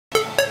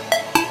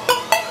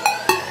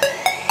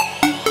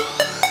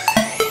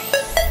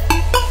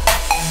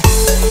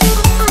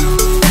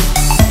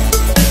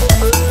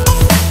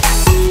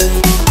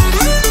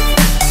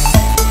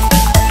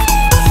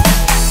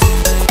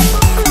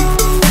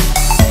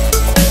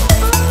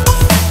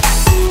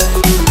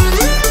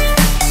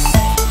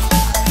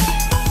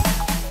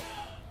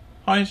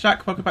Hi, it's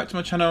Jack. Welcome back to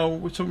my channel.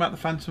 We're talking about the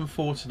Phantom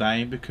 4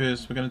 today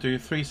because we're going to do a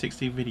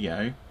 360 video,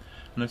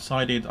 and I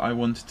decided I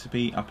wanted to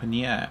be up in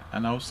the air,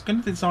 and I was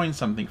going to design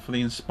something for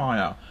the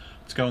Inspire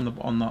to go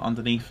on the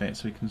underneath it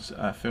so we can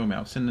film it.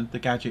 I've seen the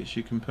gadgets.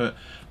 You can put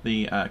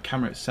the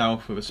camera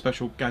itself with a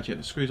special gadget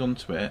that screws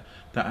onto it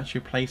that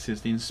actually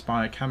places the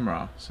Inspire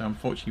camera. So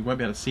unfortunately you won't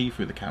be able to see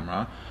through the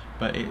camera,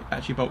 but it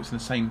actually bolts in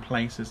the same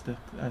place as the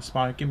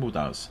Inspire gimbal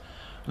does.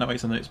 And that way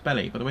it's under its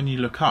belly, but when you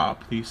look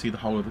up you see the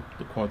whole of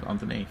the quad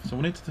underneath. So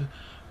I wanted a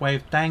way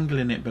of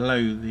dangling it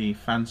below the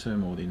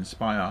Phantom or the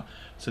Inspire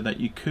so that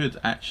you could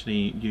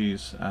actually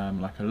use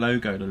like a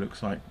logo that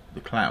looks like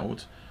the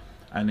cloud,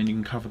 and then you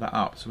can cover that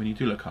up so when you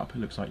do look up it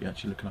looks like you're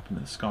actually looking up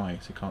into the sky,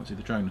 so you can't see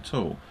the drone at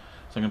all.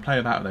 So I'm going to play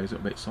about those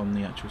little bits on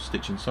the actual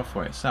stitching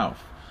software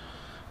itself.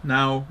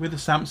 Now with the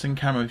Samsung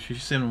camera, which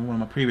you've seen in one of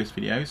my previous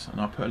videos,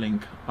 and I'll put a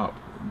link up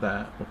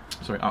there,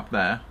 up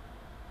there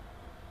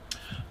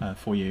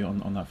for you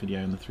on that video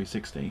in the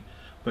 360,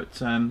 but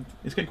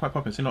it's getting quite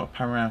popular. There's a lot of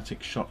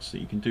panoramic shots that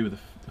you can do with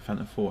the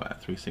Phantom 4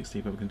 at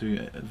 360, but we can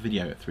do a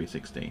video at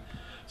 360.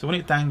 So I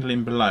want it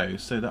dangling below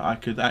so that I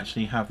could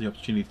actually have the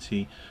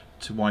opportunity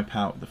to wipe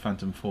out the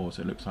Phantom 4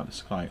 so it looks like the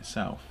sky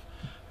itself,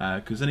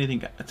 because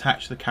anything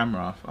attached to the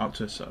camera up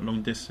to a certain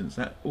long distance,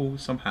 that all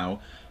somehow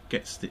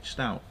gets stitched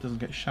out, doesn't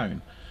get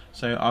shown.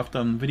 So I've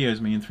done videos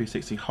of me in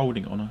 360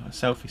 holding on a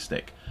selfie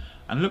stick,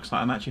 and it looks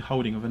like I'm actually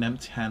holding with an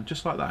empty hand,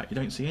 just like that. You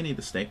don't see any of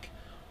the stick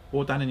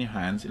or down in your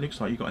hands, it looks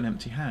like you've got an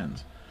empty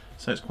hand.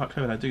 So it's quite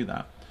clever that I do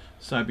that.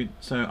 So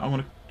I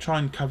want to try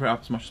and cover it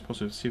up as much as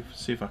possible,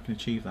 see if I can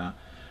achieve that.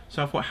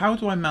 So I thought, how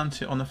do I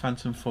mount it on the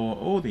Phantom 4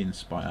 or the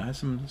Inspire? I had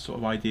some sort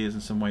of ideas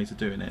and some ways of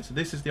doing it. So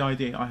this is the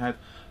idea I had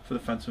for the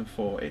Phantom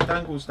 4. It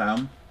dangles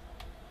down,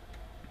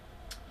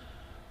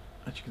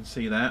 as you can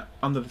see there,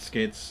 under the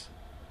skids,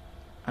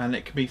 and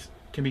it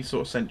can be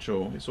sort of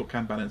central. It sort of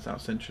can balance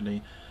out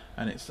centrally,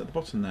 and it's at the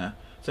bottom there.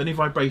 So any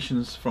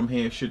vibrations from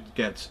here should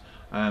get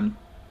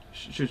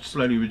should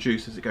slowly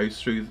reduce as it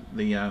goes through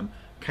the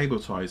cable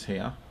ties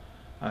here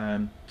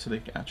to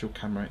the actual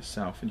camera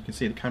itself, and you can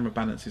see the camera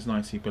balances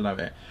nicely below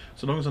it.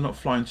 So long as I'm not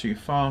flying too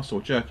fast or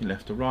jerking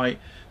left or right,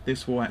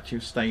 this will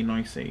actually stay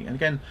nicely. And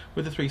again,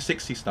 with the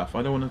 360 stuff,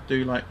 I don't want to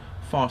do like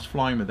fast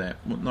flying with it.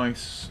 I want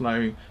nice,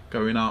 slow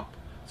going up.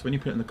 So when you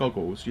put it in the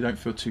goggles, you don't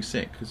feel too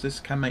sick, because this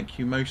can make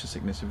you motion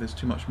sickness if there's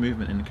too much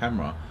movement in the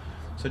camera.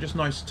 So just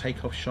nice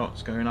takeoff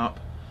shots going up,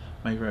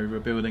 maybe over a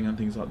building and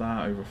things like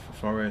that, over a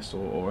forest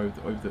or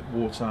over the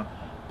water,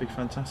 be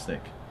fantastic.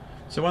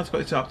 So once I've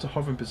got it up to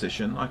hovering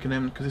position, I can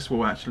then, because this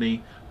will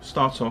actually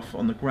start off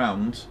on the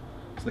ground,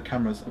 so the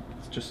camera's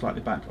just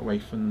slightly back away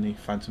from the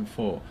Phantom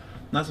 4.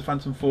 And as the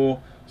Phantom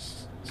 4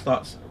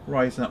 starts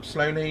rising up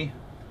slowly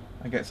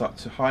and gets up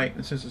to height,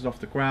 and since it's off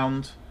the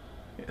ground,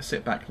 it'll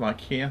sit back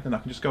like here, then I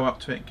can just go up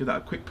to it, give that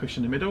a quick push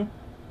in the middle.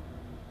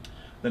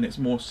 Then it's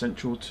more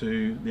central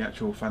to the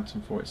actual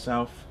Phantom 4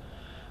 itself.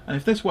 And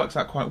if this works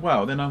out quite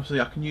well, then obviously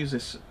I can use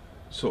this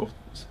sort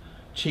of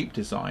cheap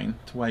design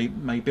to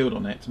may build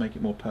on it to make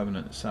it more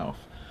permanent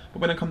itself. But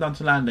when I come down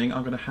to landing,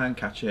 I'm going to hand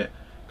catch it,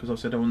 because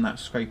obviously I don't want that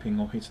scraping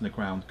or hitting the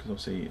ground, because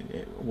obviously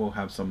it will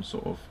have some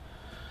sort of,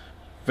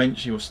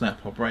 eventually will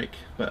snap or break.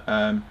 But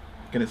again,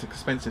 it's an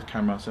expensive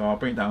camera, so I'll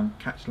bring it down,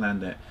 catch,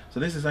 land it. So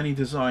this is only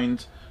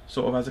designed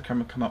sort of as the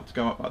camera come up to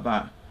go up like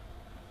that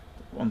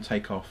on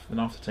takeoff. Then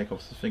after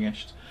takeoff is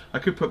finished, I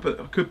could put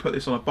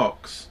this on a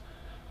box,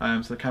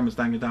 so the camera's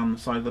dangling down the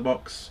side of the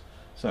box,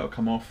 so it'll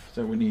come off,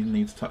 so we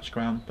need to touch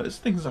ground. But it's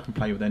things I can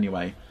play with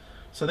anyway.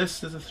 So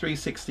this is a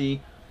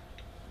 360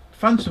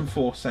 Phantom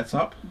 4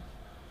 setup.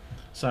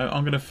 So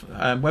I'm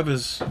gonna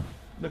weather's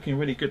looking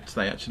really good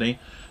today actually.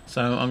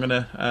 So I'm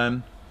gonna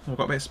I've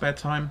got a bit of spare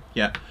time,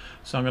 yeah.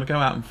 So I'm gonna go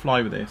out and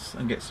fly with this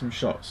and get some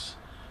shots.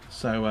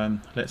 So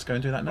let's go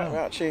and do that now. We're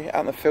actually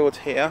out in the field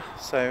here,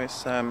 so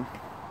it's a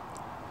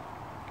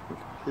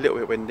little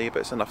bit windy, but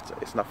it's enough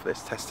for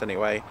this test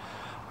anyway.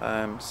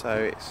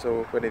 So it's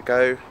all ready to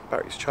go,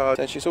 battery's charged,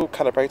 so she's all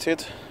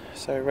calibrated,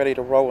 so ready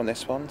to roll on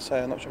this one. So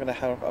I'm not sure I'm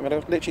going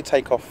to literally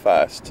take off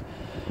first,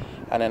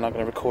 and then I'm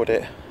going to record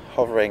it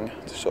hovering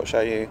to sort of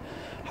show you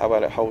how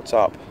well it holds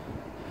up,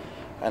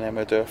 and then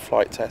we'll do a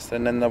flight test,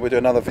 and then we'll do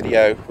another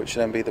video which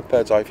will then be the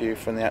bird's eye view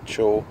from the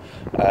actual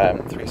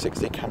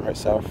 360 camera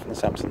itself and the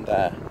Samsung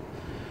there.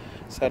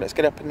 So let's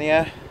get up in the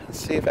air and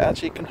see if it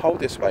actually can hold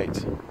this weight.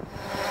 There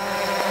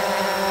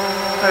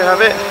you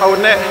have it,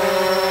 holding it.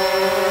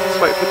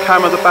 Wait for the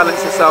camera to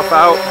balance itself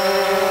out.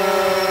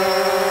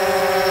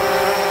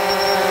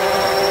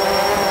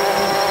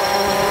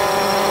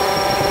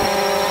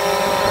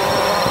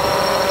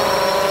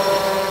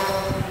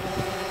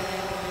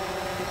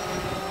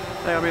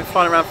 I've been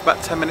flying around for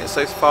about 10 minutes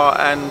so far,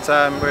 and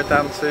we're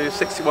down to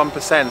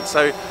 61%,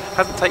 so it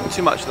hasn't taken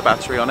too much of the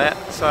battery on it.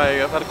 So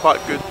I've had a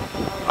quite good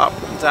up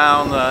and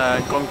down,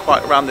 gone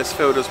quite around this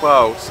field as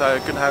well, so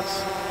going to have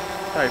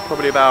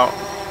probably about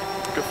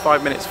a good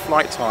 5 minutes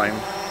flight time.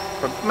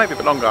 Maybe a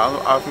bit longer.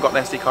 I haven't got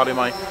an SD card in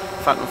my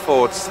Phantom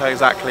 4 to say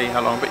exactly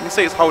how long, but you can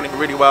see it's holding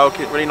really well,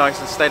 really nice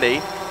and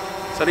steady.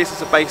 So this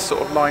is a base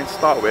sort of line to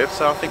start with,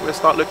 so I think we'll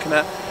start looking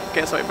at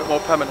getting something a bit more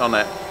permanent on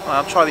it. And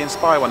I'll try the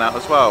Inspire one out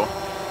as well.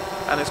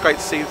 And it's great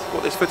to see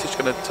what this footage is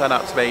going to turn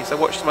out to be. So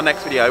watch my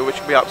next video, which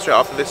will be up straight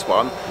after this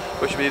one,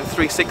 which will be the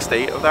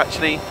 360 of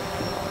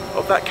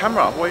that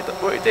camera,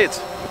 what it did.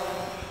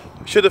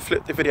 Should have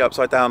flipped the video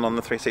upside down on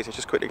the 360,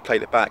 just quickly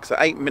played it back. So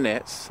 8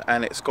 minutes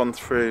and it's gone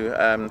through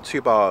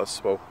 2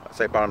 bars, well I'd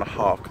say bar and a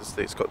half because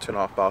it's got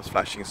 2.5 bars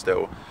flashing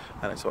still,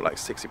 and it's sort of like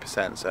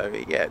 60%, so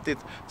yeah, it did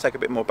take a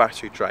bit more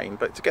battery drain,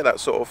 but to get that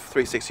sort of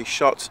 360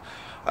 shot,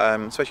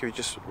 especially if you're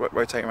just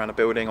rotating around a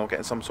building or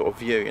getting some sort of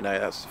view, you know,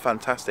 that's a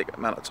fantastic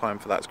amount of time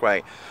for that. It's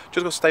great.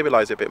 Just got to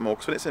stabilise it a bit more,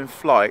 because when it's in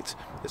flight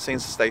it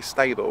seems to stay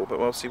stable, but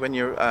obviously when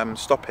you're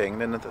stopping,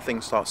 then the thing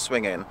starts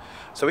swinging.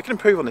 So we can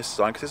improve on this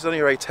design, because this is only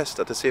a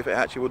tester to see if it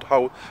actually would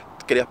hold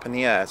to get it up in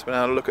the air. So we're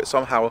going to look at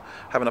somehow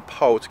having a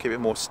pole to keep it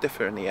more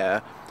stiffer in the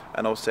air,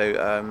 and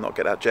also not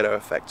get that jello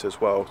effect as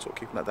well, sort of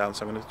keeping that down.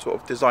 So I'm going to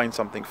sort of design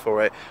something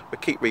for it.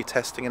 We'll keep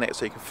retesting in it,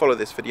 so you can follow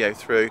this video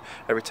through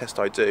every test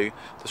I do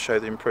to show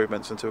the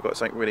improvements until we've got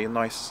something really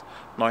nice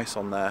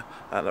on there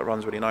that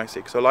runs really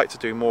nicely. Because I like to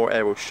do more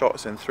aerial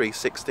shots in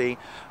 360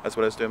 as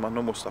well as doing my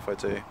normal stuff I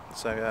do.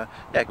 So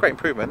yeah, great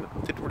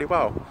improvement, did really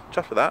well,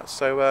 chuffed with that.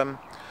 So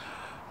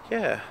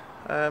yeah,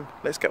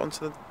 let's get on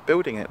to the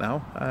building it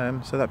now.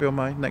 So that'll be on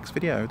my next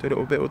video. Do a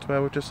little bit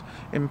where we'll just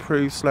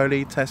improve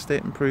slowly, test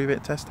it, improve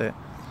it, test it.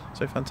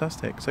 So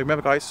fantastic. So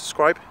remember guys,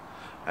 subscribe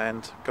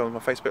and go on my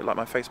Facebook, like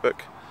my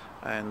Facebook,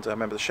 and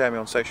remember to share me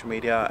on social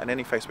media, and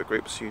any Facebook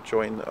groups you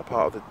join a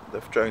part of the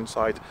drone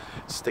side,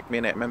 stick me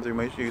in it.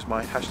 Remember to use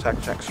my hashtag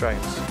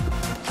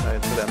 #JacksDrones. So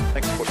until then,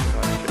 thanks for watching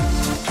guys.